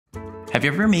Have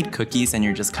you ever made cookies and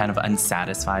you're just kind of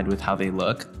unsatisfied with how they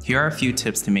look? Here are a few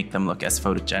tips to make them look as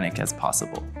photogenic as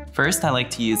possible. First, I like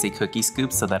to use a cookie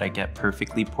scoop so that I get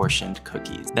perfectly portioned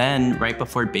cookies. Then, right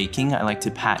before baking, I like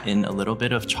to pat in a little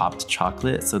bit of chopped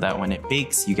chocolate so that when it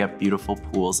bakes, you get beautiful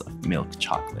pools of milk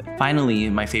chocolate. Finally,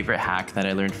 my favorite hack that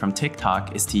I learned from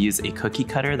TikTok is to use a cookie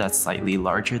cutter that's slightly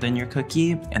larger than your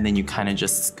cookie, and then you kind of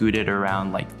just scoot it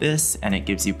around like this, and it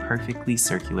gives you perfectly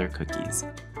circular cookies.